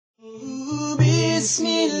بسم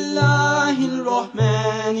الله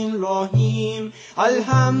الرحمن الرحيم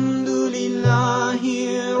الحمد لله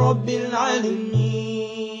رب العالمين.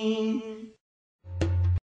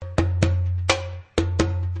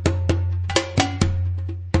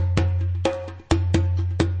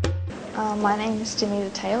 My name is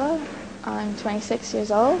Taylor. I'm 26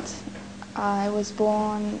 years old. I was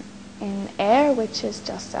born in Ayr, which is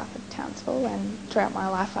just south of Townsville, and throughout my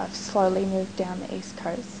life I've slowly moved down the east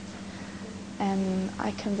coast. And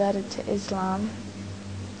I converted to Islam,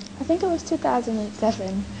 I think it was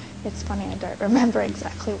 2007. It's funny, I don't remember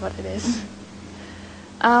exactly what it is.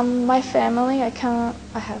 My family, I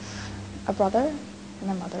have a brother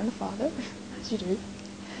and a mother and a father, as you do.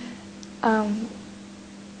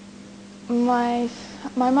 My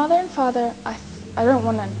mother and father, I don't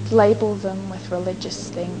want to label them with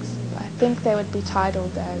religious things. I think they would be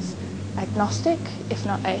titled as agnostic, if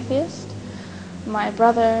not atheist. My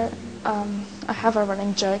brother, I have a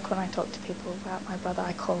running joke when I talk to people about my brother.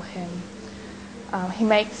 I call him, he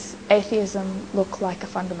makes atheism look like a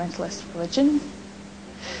fundamentalist religion.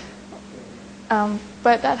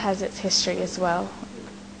 But that has its history as well.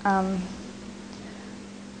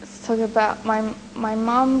 Let's talk about my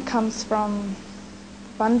mum comes from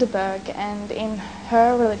Bundaberg, and in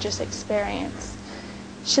her religious experience,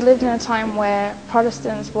 she lived in a time where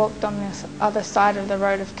Protestants walked on this other side of the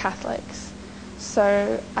road of Catholics.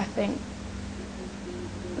 So I think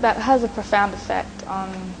that has a profound effect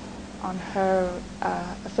on her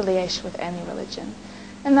affiliation with any religion.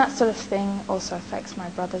 And that sort of thing also affects my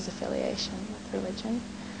brother's affiliation with religion.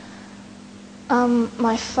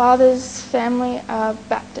 My father's family are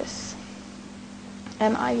Baptists.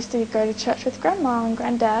 And I used to go to church with Grandma and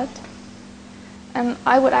Granddad. And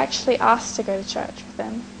I would actually ask to go to church with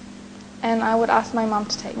them. And I would ask my mum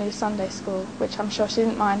to take me to Sunday school, which I'm sure she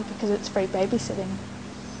didn't mind because it's free babysitting.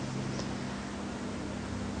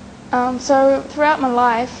 So throughout my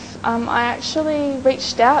life, I actually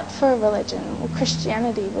reached out for a religion. Well,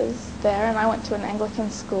 Christianity was there, and I went to an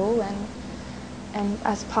Anglican school, and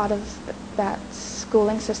as part of that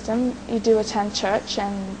schooling system, you do attend church,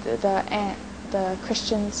 and the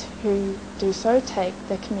Christians who do so take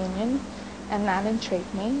the communion, and that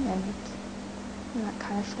intrigued me, and that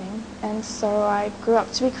kind of thing. And so I grew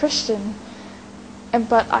up to be Christian,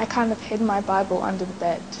 but I kind of hid my Bible under the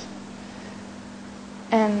bed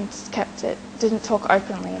and kept it, didn't talk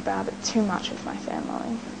openly about it too much with my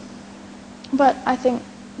family. But I think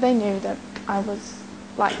they knew that I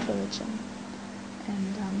liked religion.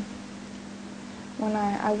 And when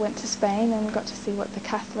I went to Spain and got to see what the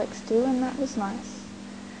Catholics do, and that was nice.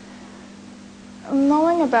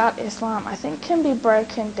 Knowing about Islam, I think, can be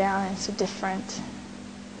broken down into different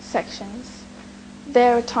sections.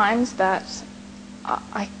 There are times that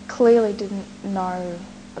I clearly didn't know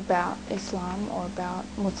about Islam or about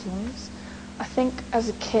Muslims. I think as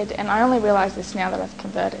a kid, and I only realise this now that I've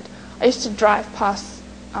converted, I used to drive past,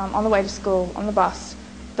 on the way to school, on the bus,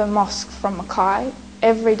 the mosque from Mikaeel.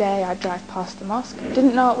 Every day I'd drive past the mosque.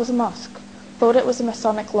 Didn't know it was a mosque. Thought it was a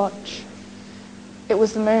Masonic lodge. It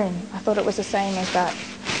was the moon. I thought it was the same as that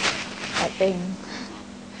thing.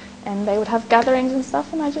 And they would have gatherings and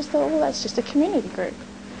stuff, and I just thought, well, that's just a community group.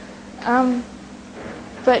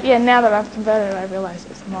 But yeah, now that I've converted, I realise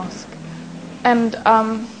it's a mosque. And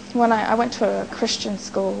when I went to a Christian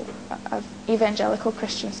school, an evangelical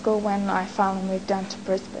Christian school, when I finally moved down to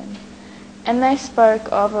Brisbane, and they spoke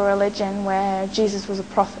of a religion where Jesus was a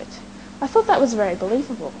prophet. I thought that was very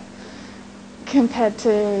believable, compared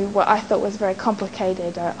to what I thought was very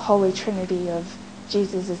complicated, a holy trinity of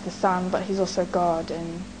Jesus is the Son, but he's also God,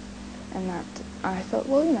 and that. I thought,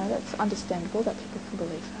 well, that's understandable that people can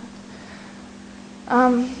believe that.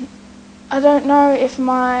 I don't know if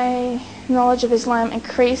my knowledge of Islam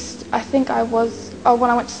increased. I think when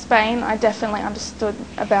I went to Spain, I definitely understood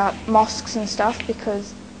about mosques and stuff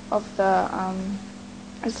because of the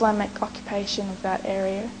Islamic occupation of that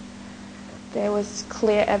area. There was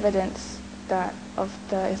clear evidence of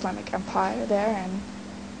the Islamic Empire there,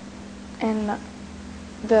 and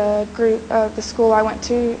the school I went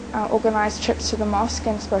to organised trips to the mosque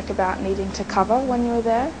and spoke about needing to cover when you were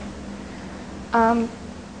there.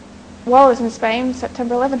 While I was in Spain,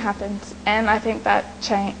 September 11 happened, and I think that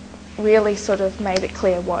really sort of made it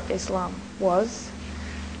clear what Islam was.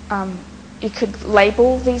 You could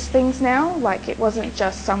label these things now, like it wasn't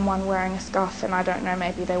just someone wearing a scarf and I don't know,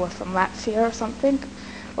 maybe they were from Latvia or something,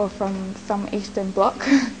 or from some Eastern Bloc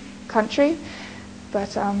country.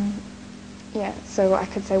 But yeah, so I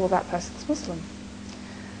could say, well, that person's Muslim.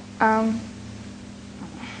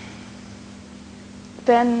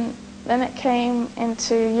 Then it came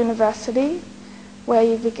into university,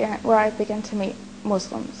 where I began to meet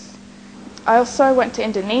Muslims. I also went to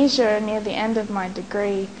Indonesia near the end of my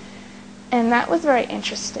degree, and that was very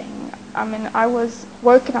interesting. I mean, I was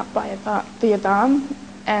woken up by the adhan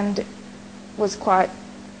and was quite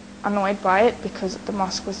annoyed by it because the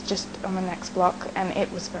mosque was just on the next block and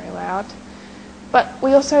it was very loud. But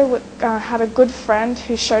we also had a good friend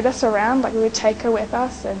who showed us around. Like, we would take her with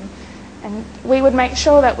us, and we would make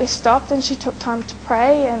sure that we stopped and she took time to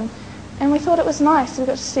pray, and we thought it was nice. We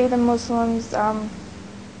got to see the Muslims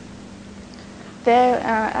there.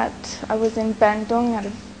 I was in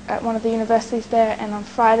Bandung at one of the universities there, and on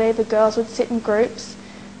Friday the girls would sit in groups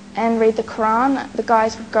and read the Quran. The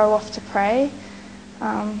guys would go off to pray.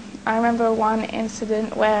 I remember one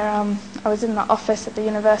incident where I was in the office at the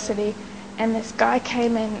university, and this guy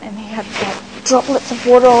came in and he had like droplets of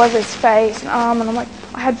water all over his face and arm, and I'm like,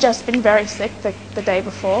 I had just been very sick the day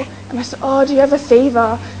before, and I said, oh, do you have a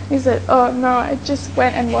fever? He said, oh no, I just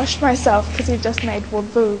went and washed myself, because he just made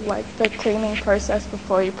wudu, like the cleaning process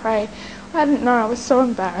before you pray. I didn't know, I was so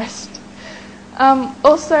embarrassed.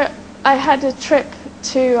 Also, I had a trip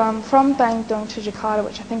to from Bandung to Jakarta,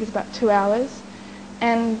 which I think is about 2 hours,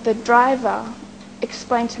 and the driver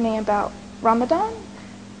explained to me about Ramadan.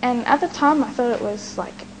 And at the time I thought it was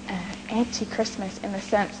like anti-Christmas, in the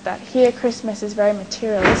sense that here Christmas is very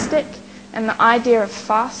materialistic, and the idea of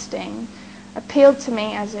fasting appealed to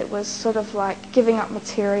me as it was sort of like giving up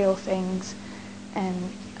material things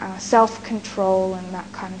and self-control and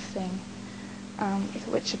that kind of thing,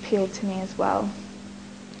 which appealed to me as well.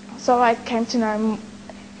 So I came to know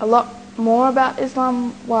a lot more about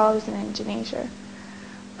Islam while I was in Indonesia.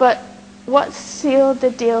 But what sealed the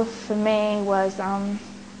deal for me was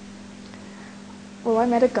well, I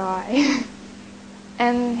met a guy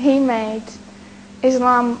and he made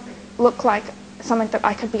Islam look like something that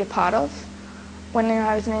I could be a part of. When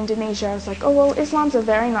I was in Indonesia, I was like, oh, well, Islam's a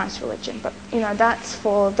very nice religion, but, you know, that's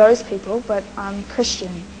for those people, but I'm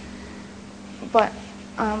Christian. But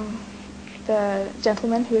the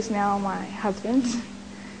gentleman, who is now my husband,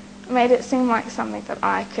 made it seem like something that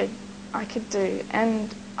I could do,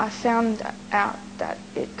 and I found out that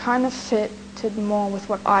it kind of fitted more with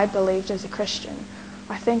what I believed as a Christian.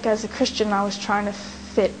 I think as a Christian I was trying to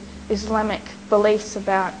fit Islamic beliefs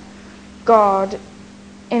about God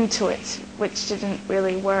into it, which didn't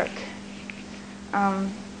really work.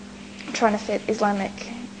 Trying to fit Islamic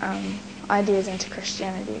ideas into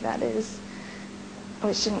Christianity, that is,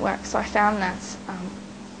 which didn't work. So I found that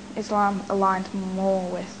Islam aligned more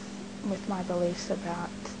with my beliefs about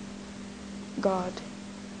God.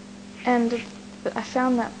 And I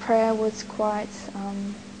found that prayer was quite,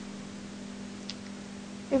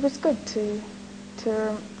 it was good to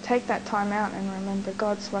take that time out and remember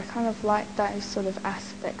God. So I kind of liked those sort of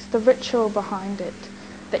aspects, the ritual behind it,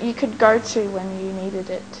 that you could go to when you needed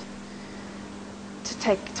it, to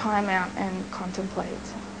take time out and contemplate.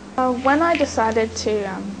 When I decided to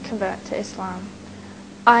convert to Islam,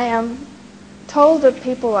 I told the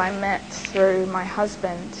people I met through my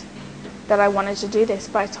husband that I wanted to do this,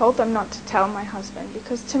 but I told them not to tell my husband,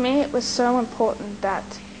 because to me it was so important that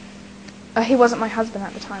he wasn't my husband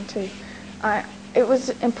at the time too. It was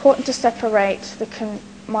important to separate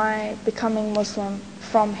my becoming Muslim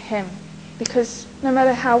from him, because no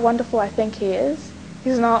matter how wonderful I think he is,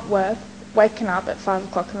 he's not worth waking up at 5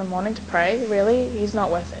 o'clock in the morning to pray. Really, he's not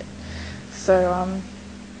worth it.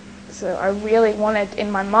 So I really wanted in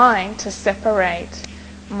my mind to separate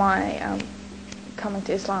my coming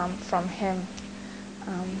to Islam from him.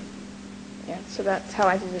 Yeah, so that's how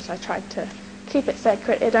I did it. I tried to keep it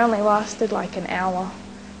sacred. It only lasted like an hour.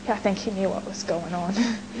 I think he knew what was going on.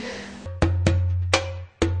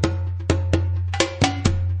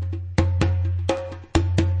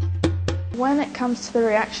 When it comes to the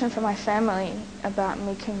reaction from my family about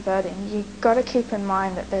me converting, you've got to keep in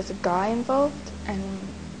mind that there's a guy involved, and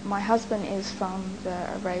my husband is from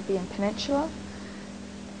the Arabian Peninsula,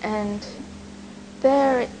 and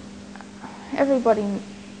there everybody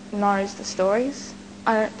knows the stories.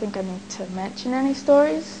 I don't think I need to mention any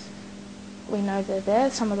stories. We know they're there.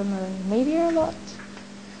 Some of them are in the media a lot,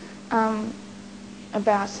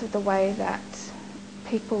 about the way that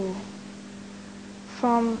people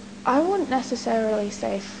from, I wouldn't necessarily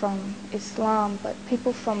say from Islam, but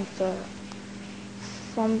people from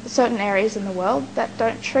certain areas in the world that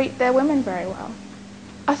don't treat their women very well.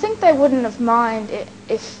 I think they wouldn't have minded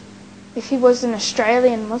if he was an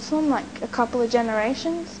Australian Muslim, like a couple of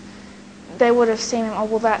generations. They would have seen him, oh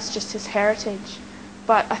well, that's just his heritage.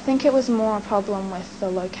 But I think it was more a problem with the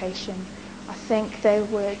location. I think they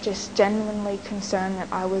were just genuinely concerned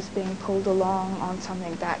that I was being pulled along on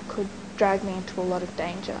something that could drag me into a lot of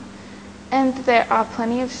danger. And there are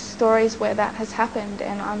plenty of stories where that has happened,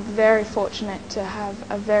 and I'm very fortunate to have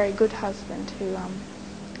a very good husband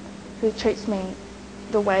who treats me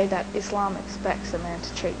the way that Islam expects a man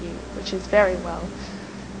to treat you, which is very well.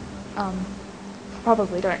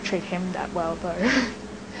 Probably don't treat him that well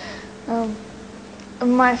though.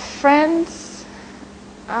 My friends,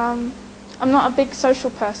 I'm not a big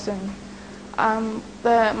social person.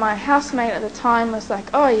 My housemate at the time was like,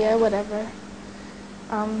 oh yeah, whatever.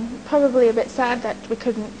 Probably a bit sad that we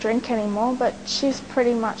couldn't drink anymore, but she's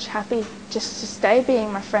pretty much happy just to stay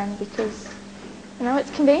being my friend because, you know,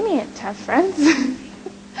 it's convenient to have friends.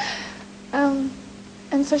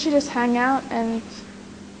 And so she just hung out, and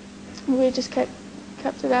we just kept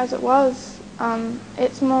it as it was.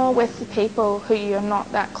 It's more with the people who you're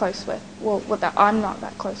not that close with, well, that I'm not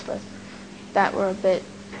that close with, that were a bit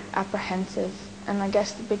apprehensive. And I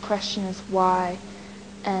guess the big question is why,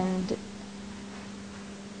 and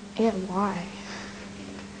yeah, why?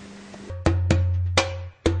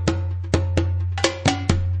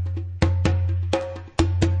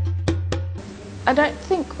 I don't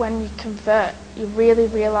think when you convert, you really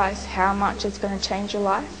realise how much it's going to change your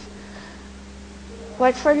life.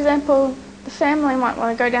 Like, for example, the family might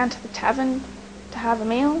want to go down to the tavern to have a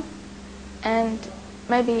meal, and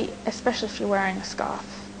maybe, especially if you're wearing a scarf,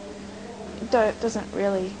 it doesn't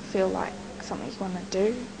really feel like something you want to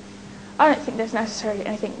do. I don't think there's necessarily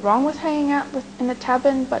anything wrong with hanging out in the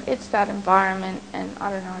tavern, but it's that environment, and I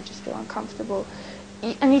don't know, I just feel uncomfortable.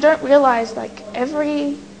 And you don't realise, like,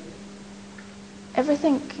 everything,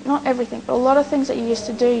 not everything, but a lot of things that you used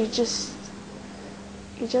to do, you just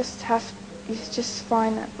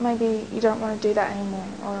find that maybe you don't want to do that anymore,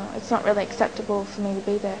 or it's not really acceptable for me to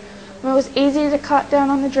be there. I mean, it was easy to cut down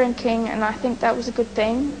on the drinking, and I think that was a good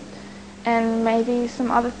thing, and maybe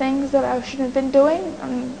some other things that I shouldn't have been doing,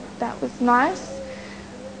 and that was nice.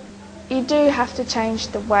 You do have to change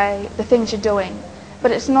the things you're doing,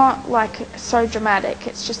 but it's not like so dramatic.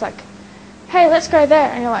 It's just like, hey, let's go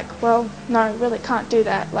there, and you're like, well, no, really can't do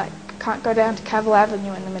that. Like, can't go down to Cavill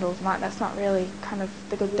Avenue in the middle of the night. That's not really kind of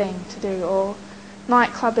the good thing to do. Or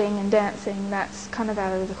night clubbing and dancing, that's kind of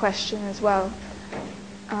out of the question as well.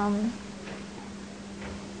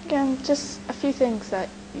 Again, just a few things that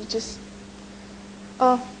you just,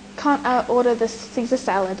 can't order this Caesar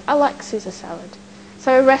salad. I like Caesar salad.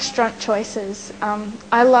 So restaurant choices.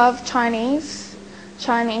 I love Chinese.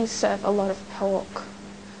 Chinese serve a lot of pork.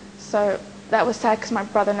 So that was sad because my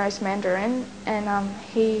brother knows Mandarin, and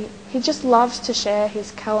he just loves to share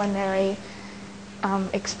his culinary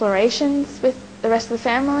explorations with the rest of the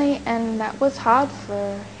family, and that was hard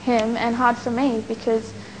for him and hard for me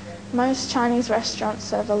because most Chinese restaurants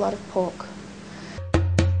serve a lot of pork.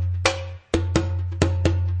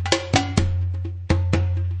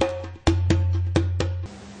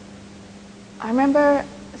 I remember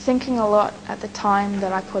thinking a lot at the time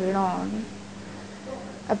that I put it on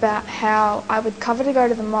about how I would cover to go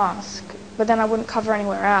to the mosque, but then I wouldn't cover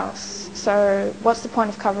anywhere else. So what's the point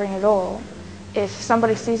of covering at all? If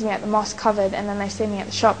somebody sees me at the mosque covered and then they see me at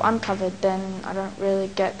the shop uncovered, then I don't really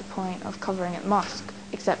get the point of covering at the mosque,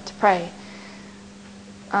 except to pray.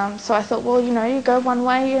 So I thought, well, you know, you go one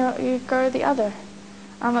way, you go the other.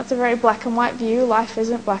 That's a very black and white view. Life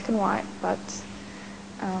isn't black and white, but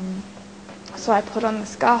so I put on the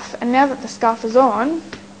scarf, and now that the scarf is on,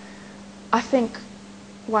 I think,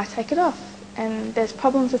 why take it off? And there's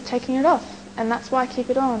problems with taking it off, and that's why I keep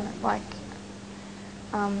it on. Like,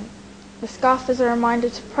 the scarf is a reminder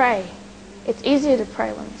to pray. It's easier to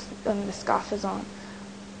pray when the scarf is on.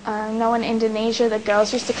 I know in Indonesia the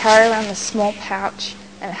girls used to carry around this small pouch,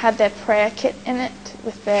 and it had their prayer kit in it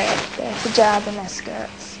with their hijab and their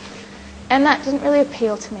skirts. And that didn't really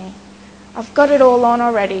appeal to me. I've got it all on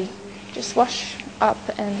already. Just wash up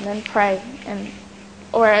and then pray. And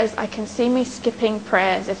whereas I can see me skipping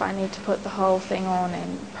prayers if I need to put the whole thing on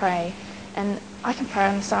and pray. And I can pray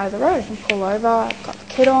on the side of the road. I can pull over, I've got the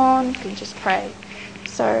kit on, can just pray.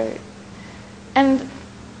 So, and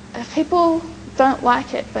people don't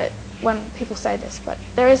like it, but when people say this, but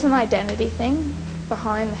there is an identity thing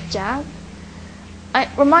behind the hijab. It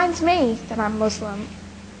reminds me that I'm Muslim.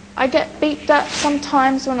 I get beeped at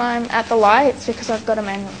sometimes when I'm at the lights because I've got a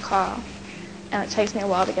manual car and it takes me a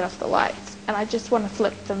while to get off the lights, and I just want to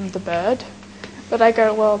flip them the bird. But I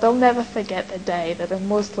go, well, they'll never forget the day that a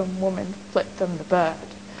Muslim woman flipped them the bird.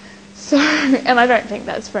 So, and I don't think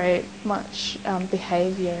that's very much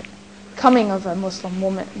behaviour coming of a Muslim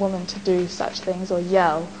woman to do such things or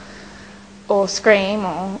yell or scream,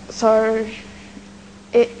 or so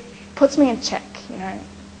it puts me in check, you know.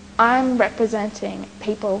 I'm representing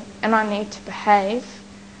people and I need to behave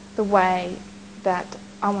the way that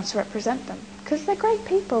I want to represent them because they're great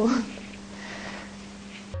people.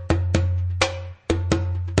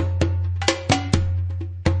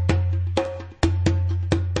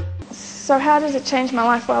 So how does it change my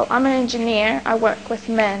life? Well, I'm an engineer, I work with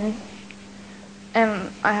men, and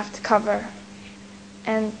I have to cover,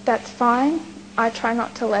 and that's fine. I try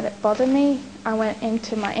not to let it bother me. I went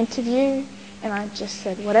into my interview and I just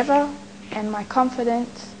said whatever, and my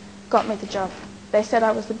confidence got me the job. They said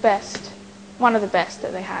I was the best, one of the best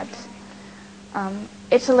that they had.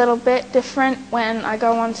 It's a little bit different when I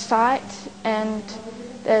go on site, and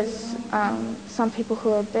there's some people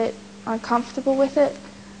who are a bit uncomfortable with it.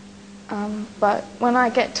 But when I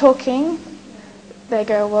get talking, they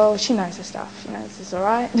go, well, she knows her stuff, you know, this is all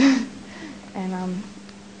right. And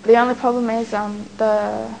the only problem is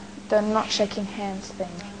the not shaking hands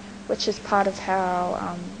thing, which is part of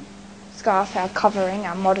our scarf, our covering,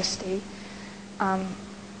 our modesty.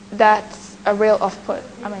 That's a real off-put.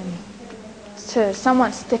 I mean, to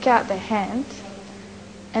someone stick out their hand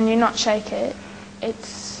and you not shake it,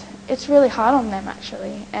 it's really hard on them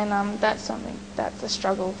actually, and that's something that's a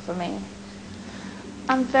struggle for me.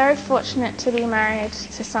 I'm very fortunate to be married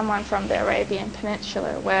to someone from the Arabian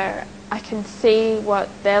Peninsula, where I can see what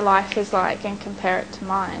their life is like and compare it to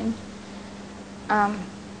mine.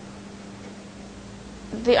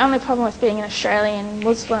 The only problem with being an Australian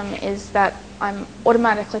Muslim is that I'm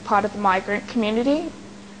automatically part of the migrant community,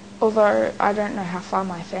 although I don't know how far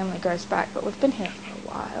my family goes back, but we've been here for a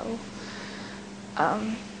while.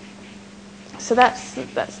 So that's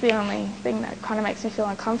the only thing that kind of makes me feel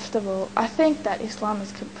uncomfortable. I think that Islam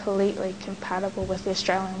is completely compatible with the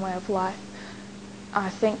Australian way of life. I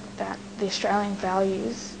think that the Australian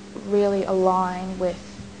values really align with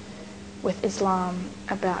Islam,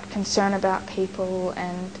 about concern about people,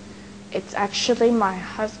 and it's actually my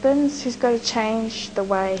husband's who's got to change the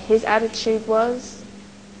way his attitude was.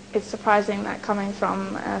 It's surprising that coming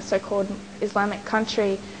from a so-called Islamic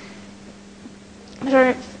country,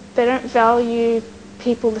 they don't value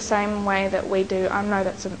people the same way that we do. I know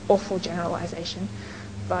that's an awful generalisation,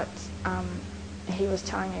 but he was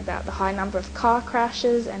telling me about the high number of car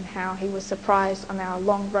crashes and how he was surprised on our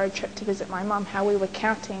long road trip to visit my mum, how we were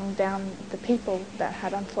counting down the people that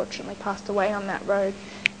had unfortunately passed away on that road.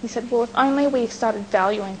 He said, well, if only we started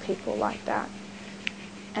valuing people like that.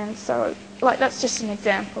 And so, like, that's just an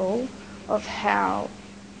example of how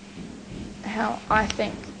I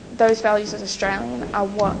think those values as Australian are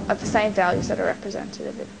the same values that are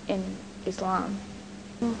represented in Islam.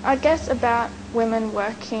 I guess about women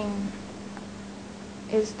working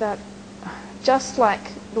is that just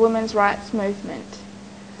like the women's rights movement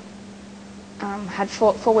had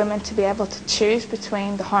fought for women to be able to choose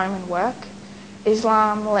between the home and work,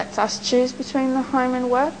 Islam lets us choose between the home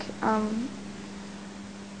and work,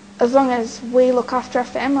 as long as we look after our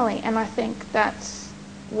family. And I think that's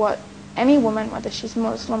what any woman, whether she's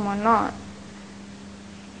Muslim or not,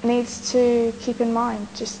 needs to keep in mind.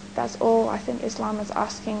 Just that's all I think Islam is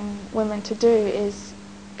asking women to do, is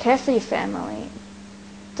care for your family.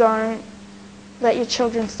 Don't let your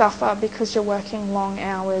children suffer because you're working long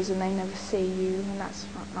hours and they never see you, and that's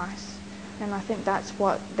not nice. And I think that's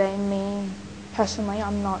what they mean. Personally,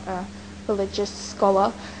 I'm not a religious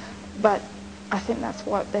scholar, but I think that's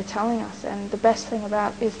what they're telling us. And the best thing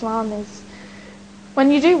about Islam is when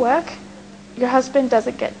you do work, your husband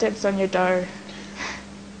doesn't get dibs on your dough.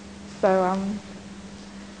 So,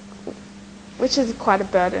 which is quite a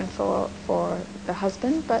burden for the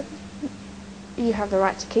husband, but you have the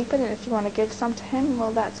right to keep it, and if you want to give some to him,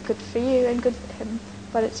 well, that's good for you and good for him,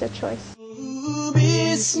 but it's your choice.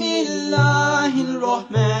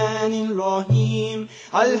 Bismillahirrahmanirrahim.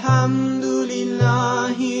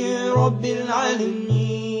 Alhamdulillahi Rabbil Alamin.